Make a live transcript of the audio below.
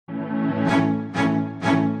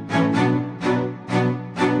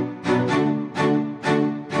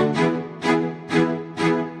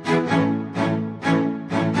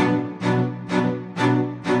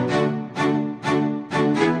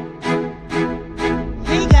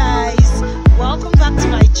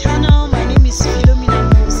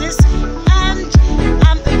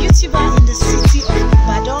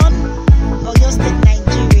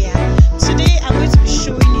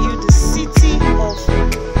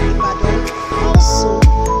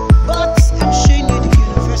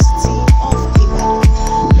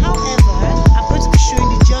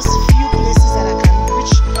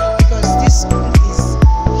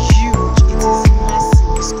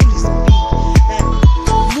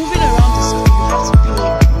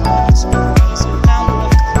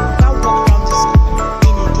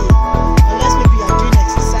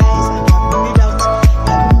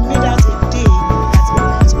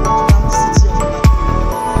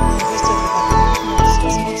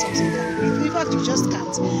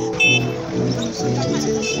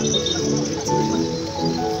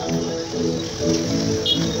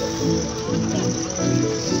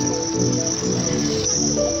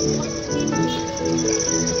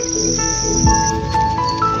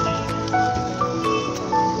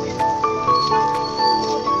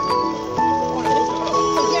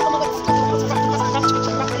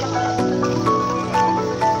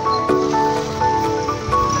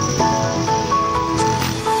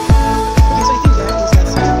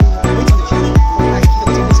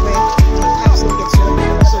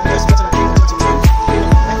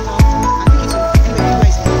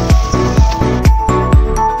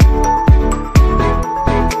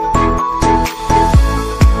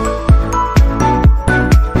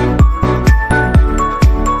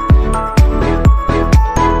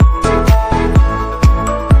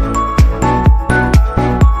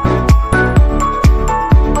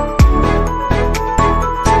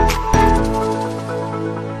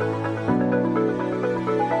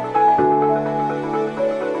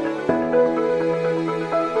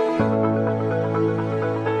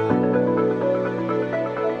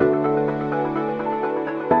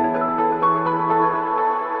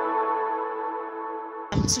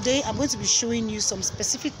today I'm going to be showing you some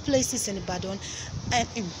specific places in Ibadan, and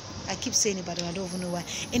I keep saying Ibadan, I don't even know why,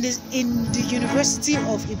 in the University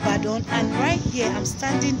of Ibadan. And right here I'm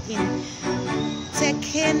standing in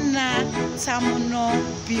Tekena Terminal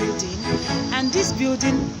building, and this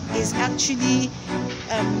building is actually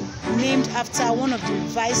named after one of the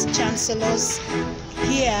vice chancellors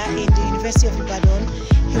here in the University of Ibadan.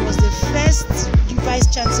 He was the first vice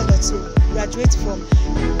chancellor to graduate from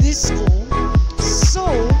this school, so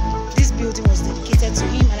this building was dedicated to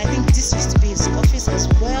him, and I think this used to be his office as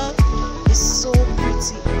well. It's so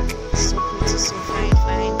pretty, so pretty, so fine.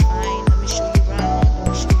 Let me show you around.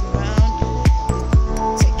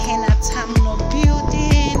 Tekena Terminal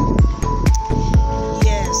building.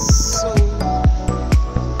 Yes, so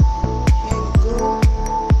here we go.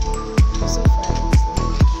 So fine.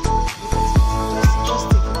 Just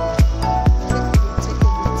take a look. Take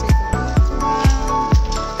a look around.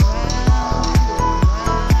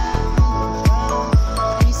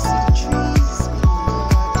 You see the trees. Oh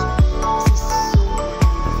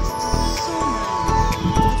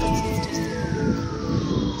my God, this is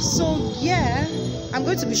so yeah, I'm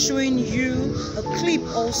going to be showing you a clip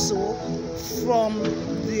also from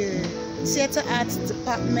the theater arts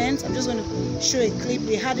department. I'm just going to show a clip.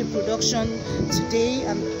 They had a production today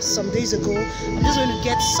and some days ago. I'm just going to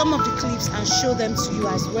get some of the clips and show them to you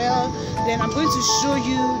as well. Then I'm going to show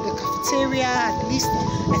you the cafeteria. At least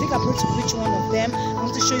I think I'm going to reach one of them. I'm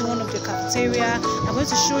going to show you one of the cafeteria. I'm going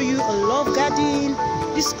to show you a love garden.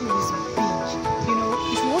 This school is big. You know,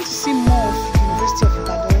 if you want to see more of the University of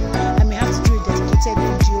Ibadan, I may have to do a dedicated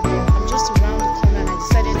video, but I'm just around the corner and I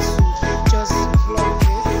decided to just vlog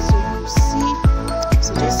this so you see.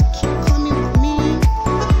 So just keep coming with me.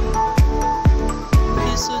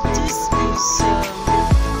 Okay, so this is the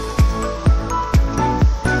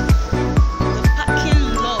parking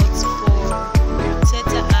lot for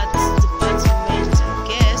theater arts department, I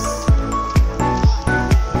guess.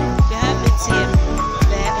 They have ATM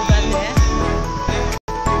there, over there.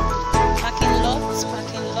 Parking lot.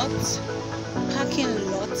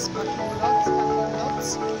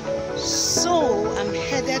 So I'm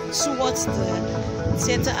headed towards the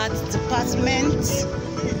theater arts department.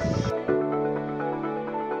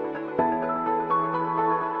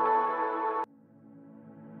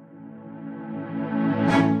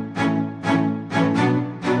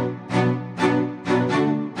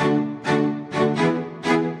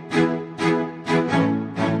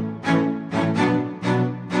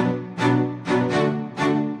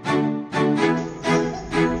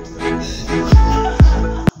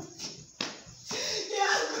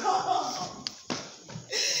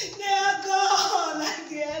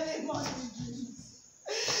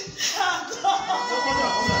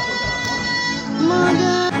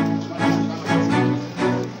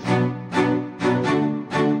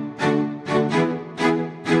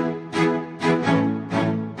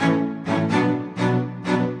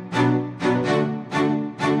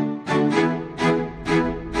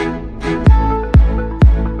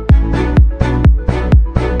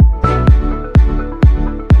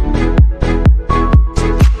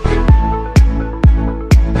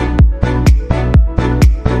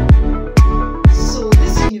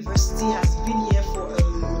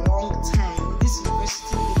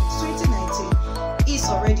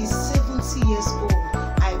 Already 70 years old.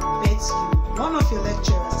 I bet you one of your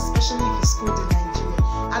lecturers, especially if you schooled in Nigeria,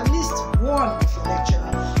 at least one of your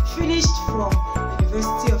lecturers finished from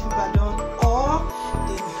University of Ibadan, or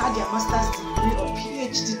they had their master's degree or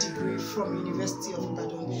PhD degree from University of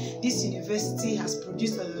Ibadan. This university has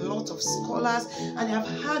produced a lot of scholars, and I have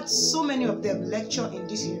had so many of them lecture in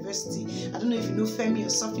this university. I don't know if you know Femi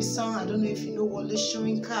Osofisan, I don't know if you know Wole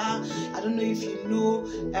Soyinka, I don't know if you know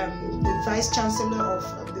the vice chancellor of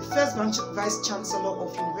the first vice chancellor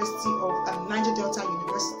of University of Niger Delta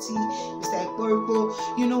University, Mr. Ekporibo.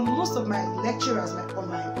 You know, most of my lecturers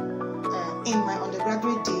in my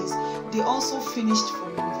undergraduate days, they also finished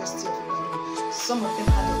from University of Ibadan. Some of them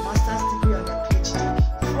had a master's degree and a PhD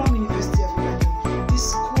from University of Ibadan. This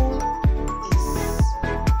school is,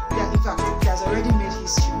 yeah, in fact, it has already made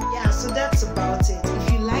history. Yeah, so that's about it.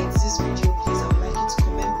 If you liked this video, please, I would like you to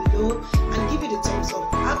comment below and give it a thumbs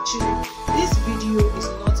up. Actually, this video is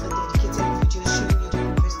not a dedicated video showing you the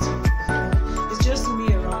University of Ibadan. It's just me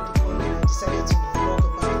around the corner, and I decided to vlog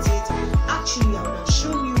about it. Actually, I would have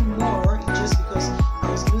shown you more just because I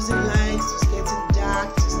was losing lights, it was getting dark,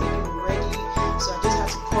 it was getting ready, so I just had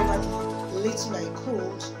to cover the little I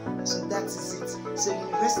could. So that is it. So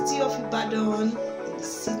University of Ibadan, in the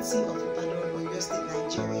city of Ibadan, Oyo State,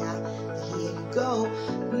 Nigeria. Here you go.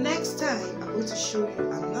 Next time I'm going to show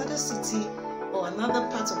you another city, or another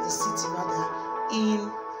part of the city rather,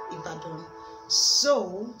 in Ibadan.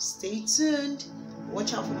 So stay tuned,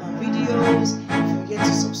 watch out for my videos, don't forget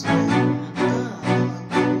to subscribe.